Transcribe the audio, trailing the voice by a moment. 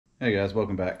Hey guys,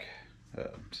 welcome back.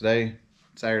 Today,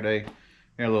 Saturday,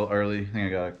 here a little early. I think I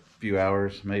got a few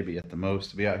hours, maybe at the most,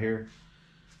 to be out here.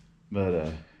 But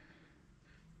we're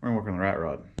gonna work on the rat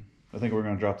rod. I think we're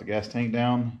gonna drop the gas tank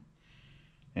down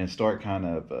and start kind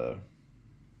of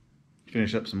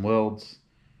finish up some welds.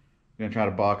 We're gonna try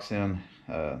to box in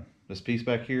this piece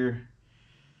back here,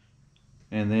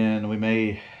 and then we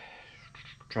may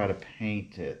try to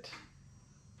paint it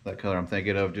that color I'm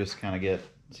thinking of, just kind of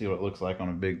see what it looks like on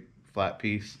a big flat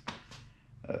piece.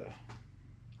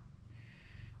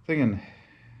 Thinking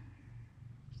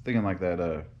like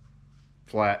that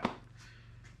flat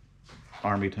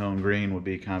army tone green would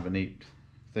be kind of a neat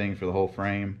thing for the whole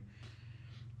frame.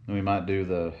 And we might do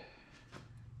the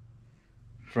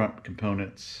front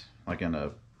components like in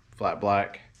a flat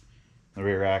black, the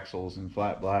rear axles in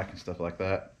flat black and stuff like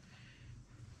that.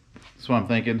 That's what I'm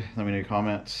thinking. Let me know your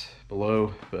comments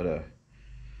below. But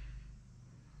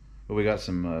we got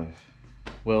some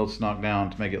welds knocked down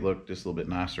to make it look just a little bit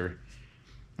nicer.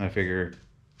 I figure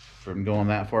if I'm going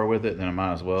that far with it, then I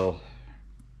might as well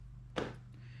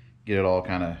get it all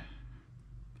kind of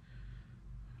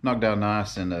knocked down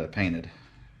nice and painted.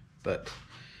 But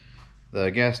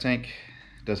the gas tank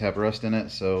does have rust in it,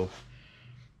 so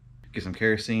get some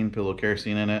kerosene, put a little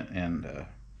kerosene in it, and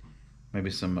maybe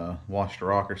some washed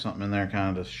rock or something in there,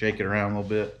 kind of just shake it around a little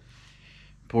bit,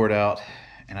 pour it out.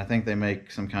 And I think they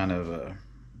make some kind of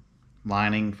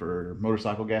lining for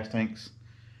motorcycle gas tanks.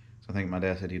 So I think my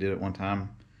dad said he did it one time,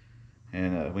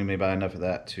 and we may buy enough of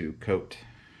that to coat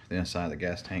the inside of the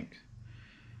gas tank,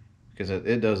 because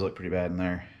it does look pretty bad in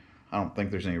there. I don't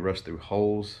think there's any rust through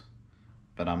holes,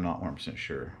 but I'm not 100%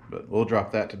 sure. But we'll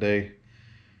drop that today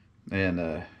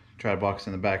and try to box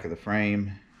in the back of the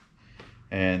frame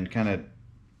and kind of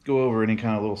go over any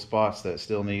kind of little spots that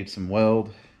still need some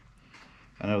weld.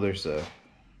 I know there's a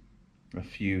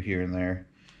few here and there,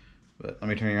 but let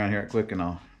me turn you around here quick and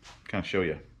I'll kind of show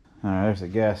you. All right, there's the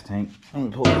gas tank. I'm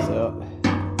gonna pull this out.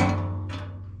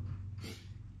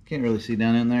 Can't really see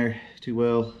down in there too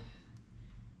well,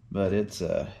 but it's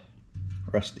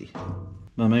rusty.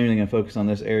 I'm mainly gonna focus on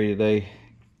this area today,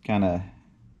 kind of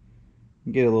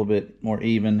get a little bit more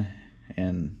even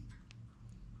and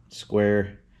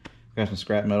square. Got some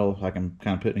scrap metal I can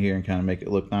kind of put in here and kind of make it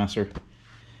look nicer.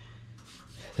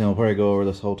 Then we'll probably go over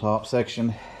this whole top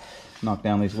section, knock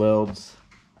down these welds.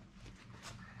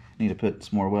 Need to put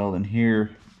some more weld in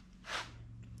here.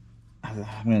 I'm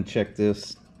gonna check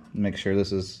this, make sure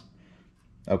this is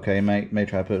okay. May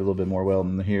try to put a little bit more weld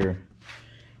in here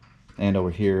and over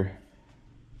here.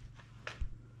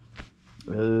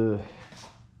 Other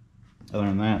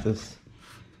than that, this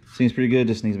seems pretty good.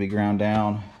 Just needs to be ground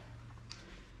down.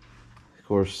 Of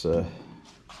course,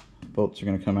 bolts are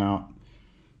gonna come out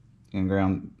and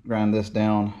grind this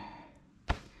down.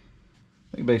 I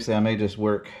think basically I may just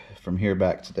work from here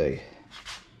back today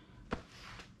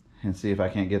and see if I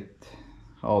can't get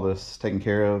all this taken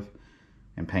care of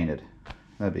and painted.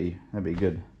 That'd be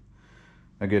good.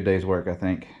 A good day's work, I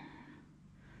think.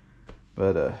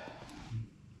 But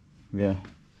yeah,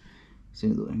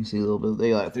 you can see a little bit of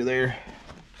daylight through there,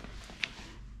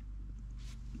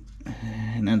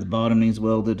 and then the bottom needs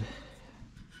welded.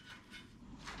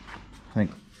 I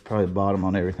think probably the bottom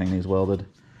on everything needs welded,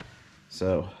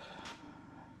 so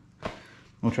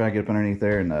we'll try to get up underneath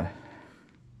there and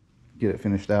get it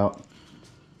finished out.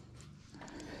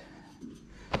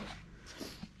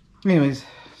 Anyways,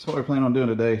 that's what we're planning on doing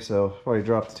today. So probably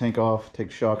drop the tank off, take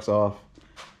the shocks off,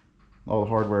 all the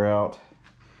hardware out.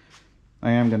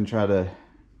 I am going to try to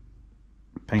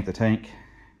paint the tank,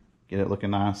 get it looking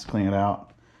nice, clean it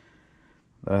out.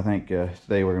 But I think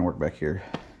today we're going to work back here.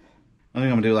 I think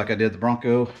I'm going to do like I did the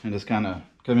Bronco and just kind of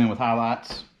come in with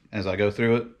highlights as I go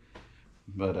through it.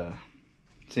 But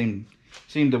seemed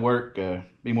to work,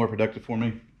 be more productive for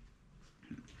me,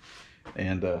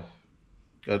 and got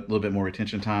a little bit more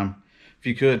retention time. If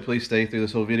you could, please stay through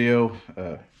this whole video.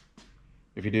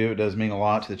 If you do, it does mean a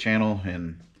lot to the channel,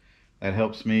 and that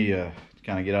helps me to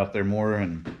kind of get out there more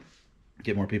and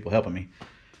get more people helping me.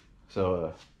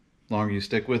 So the longer you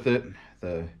stick with it,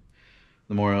 the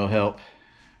more it'll help.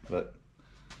 But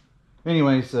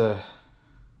anyways, I'll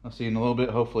see you in a little bit.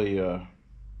 Hopefully some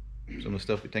of the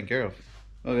stuff we take care of.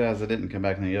 Well guys, I didn't come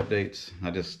back in any updates.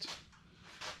 I just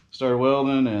started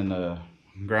welding and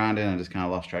grinding and just kind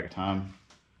of lost track of time.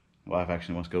 My wife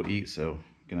actually wants to go eat, so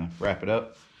I'm gonna wrap it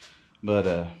up. But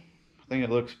I think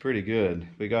it looks pretty good.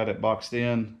 We got it boxed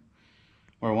in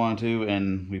where I wanted to,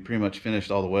 and we pretty much finished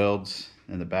all the welds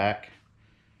in the back.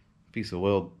 Piece of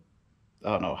weld, I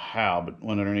don't know how, but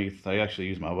went underneath. I actually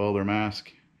used my welder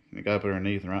mask, and it got up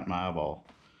underneath and right in my eyeball.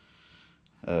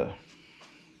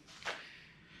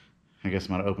 I guess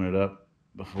I might have opened it up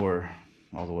before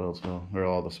all the welds fell, or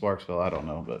all the sparks fell, I don't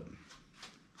know, but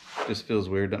it just feels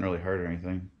weird, doesn't really hurt or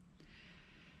anything.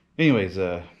 Anyways,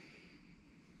 we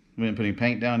didn't put any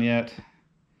paint down yet.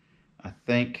 I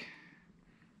think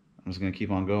I'm just gonna keep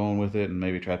on going with it and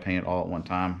maybe try to paint it all at one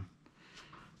time.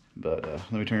 But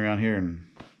let me turn around here and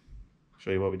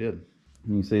show you what we did.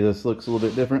 You can see this looks a little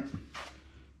bit different.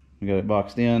 We got it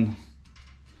boxed in.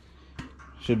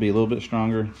 Should be a little bit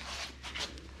stronger.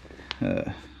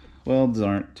 Welds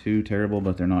aren't too terrible,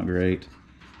 but they're not great.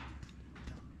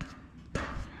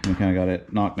 We kind of got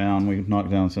it knocked down. We knocked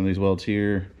down some of these welds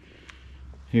here,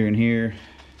 here, and here.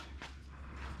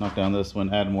 Knock down this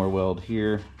one, add more weld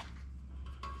here.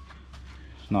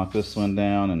 Knock this one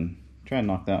down and try and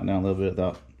knock that one down a little bit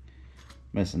without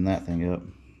messing that thing up.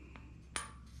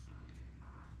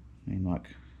 Get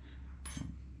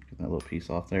that little piece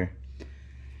off there.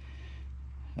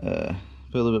 Put a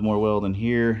little bit more weld in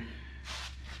here.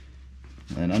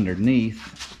 And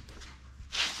underneath,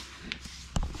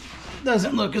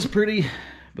 doesn't look as pretty,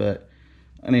 but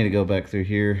I need to go back through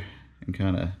here and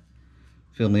kind of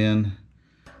fill in.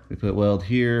 We put weld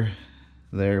here,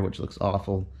 there, which looks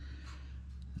awful,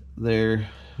 there,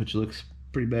 which looks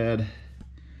pretty bad,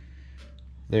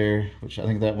 there, which I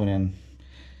think that went in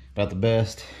about the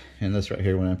best, and this right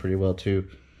here went in pretty well too.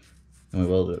 And we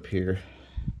welded up here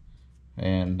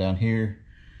and down here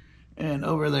and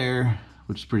over there,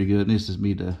 which is pretty good. It needs to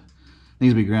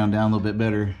be ground down a little bit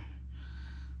better.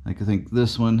 Like I think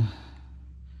this one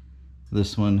need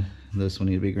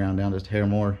to be ground down just a hair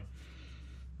more,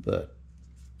 but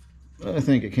I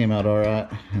think it came out all right.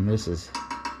 And this is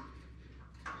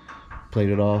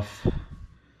plated off,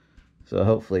 so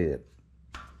hopefully it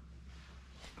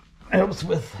helps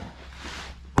with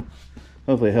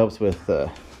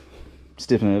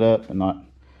stiffening it up and not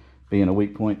being a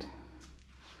weak point.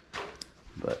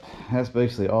 But that's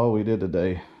basically all we did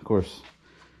today. Of course,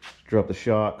 drop the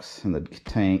shocks and the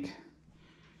tank.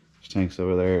 There's tanks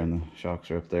over there and the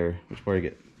shocks are up there, which where you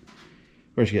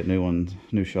get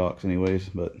new shocks anyways.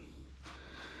 But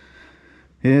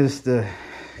yeah, just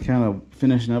kind of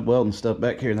finishing up welding stuff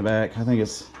back here in the back. I think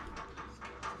it's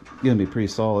gonna be pretty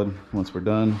solid once we're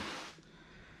done.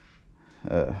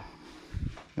 I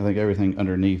think everything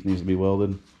underneath needs to be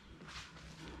welded.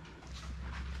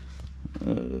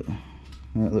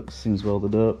 That seems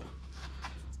welded up.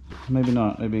 Maybe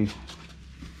not. Maybe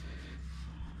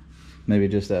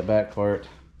just that back part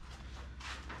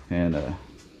and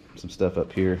some stuff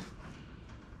up here,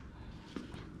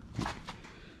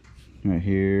 right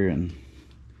here, and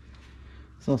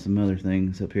saw some other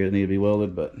things up here that need to be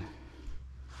welded, but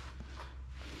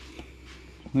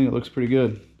I think it looks pretty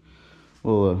good.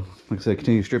 We'll, like I said,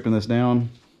 continue stripping this down,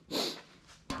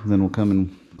 and then we'll come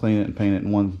and clean it and paint it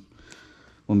in one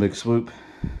big swoop.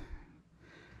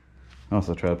 I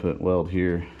also try to put weld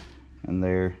here and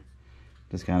there,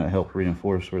 just kind of help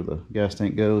reinforce where the gas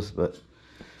tank goes, but it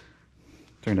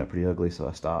turned out pretty ugly, so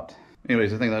I stopped.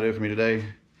 Anyways, I think that'll do it for me today.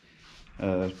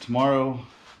 Tomorrow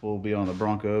we'll be on the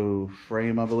Bronco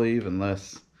frame, I believe,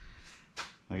 unless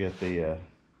I get the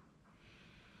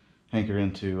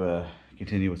hankering to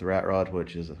continue with the rat rod,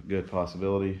 which is a good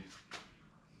possibility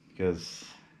because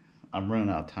I'm running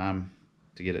out of time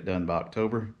to get it done by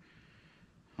October.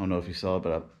 I don't know if you saw it,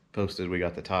 but I posted we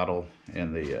got the title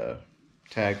and the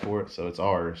tag for it, so it's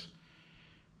ours,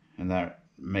 and that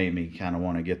made me kind of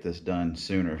want to get this done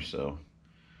sooner. So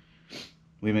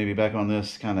we may be back on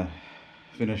this, kind of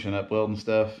finishing up welding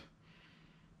stuff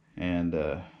and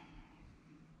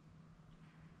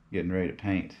getting ready to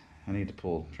paint. I need to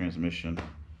pull transmission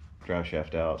drive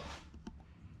shaft out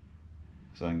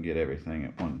so I can get everything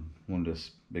at one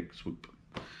just big swoop.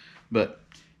 But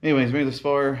anyways, made this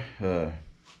far,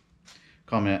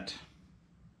 comment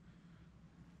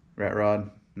rat rod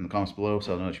in the comments below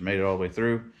so I know that you made it all the way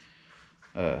through.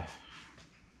 Meant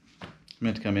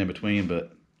to come in between,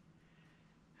 but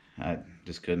I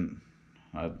just couldn't.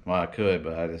 Well, I could,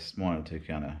 but I just wanted to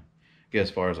kind of get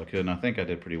as far as I could, and I think I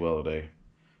did pretty well today.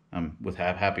 I'm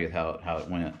happy with how it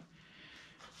went.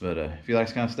 But if you like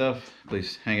this kind of stuff,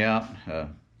 please hang out,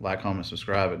 like, comment,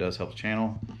 subscribe. It does help the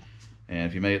channel. And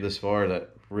if you made it this far,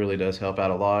 that really does help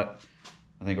out a lot.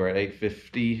 I think we're at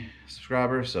 850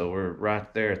 subscribers, so we're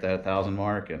right there at that 1,000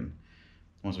 mark. And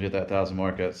once we hit that 1,000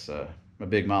 mark, that's a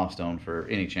big milestone for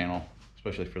any channel,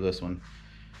 especially for this one,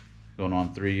 going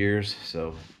on 3 years.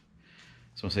 So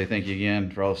just want to say thank you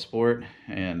again for all the support,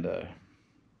 and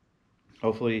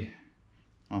hopefully,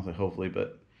 I don't say hopefully,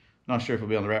 but not sure if we'll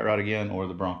be on the rat rod again or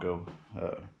the Bronco.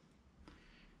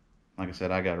 Like I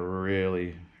said, I got to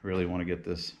really want to get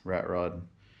this rat rod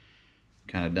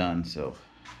kind of done. So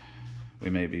we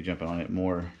may be jumping on it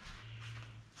more.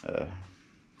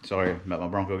 Sorry about my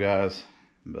Bronco guys,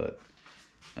 but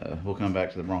we'll come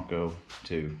back to the Bronco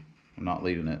too. I'm not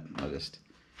leaving it.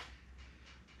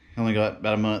 I only got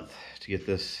about a month to get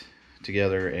this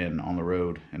together and on the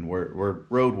road, and we're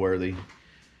road worthy,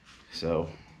 so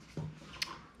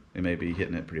we may be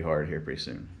hitting it pretty hard here pretty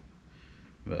soon.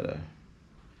 But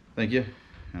thank you,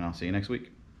 and I'll see you next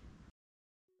week.